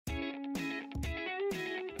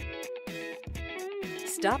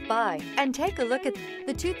Stop by and take a look at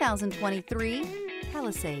the 2023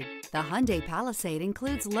 Palisade. The Hyundai Palisade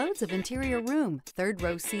includes loads of interior room,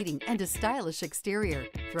 third-row seating, and a stylish exterior.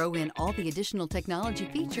 Throw in all the additional technology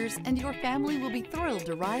features and your family will be thrilled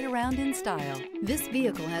to ride around in style. This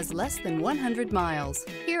vehicle has less than 100 miles.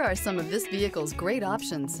 Here are some of this vehicle's great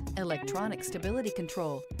options: electronic stability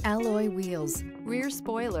control, alloy wheels, rear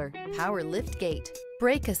spoiler, power lift gate,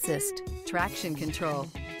 brake assist, traction control,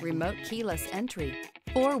 remote keyless entry,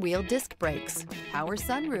 four-wheel disc brakes, power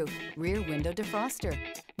sunroof, rear window defroster.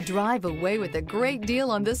 Drive away with a great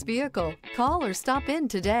deal on this vehicle. Call or stop in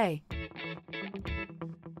today.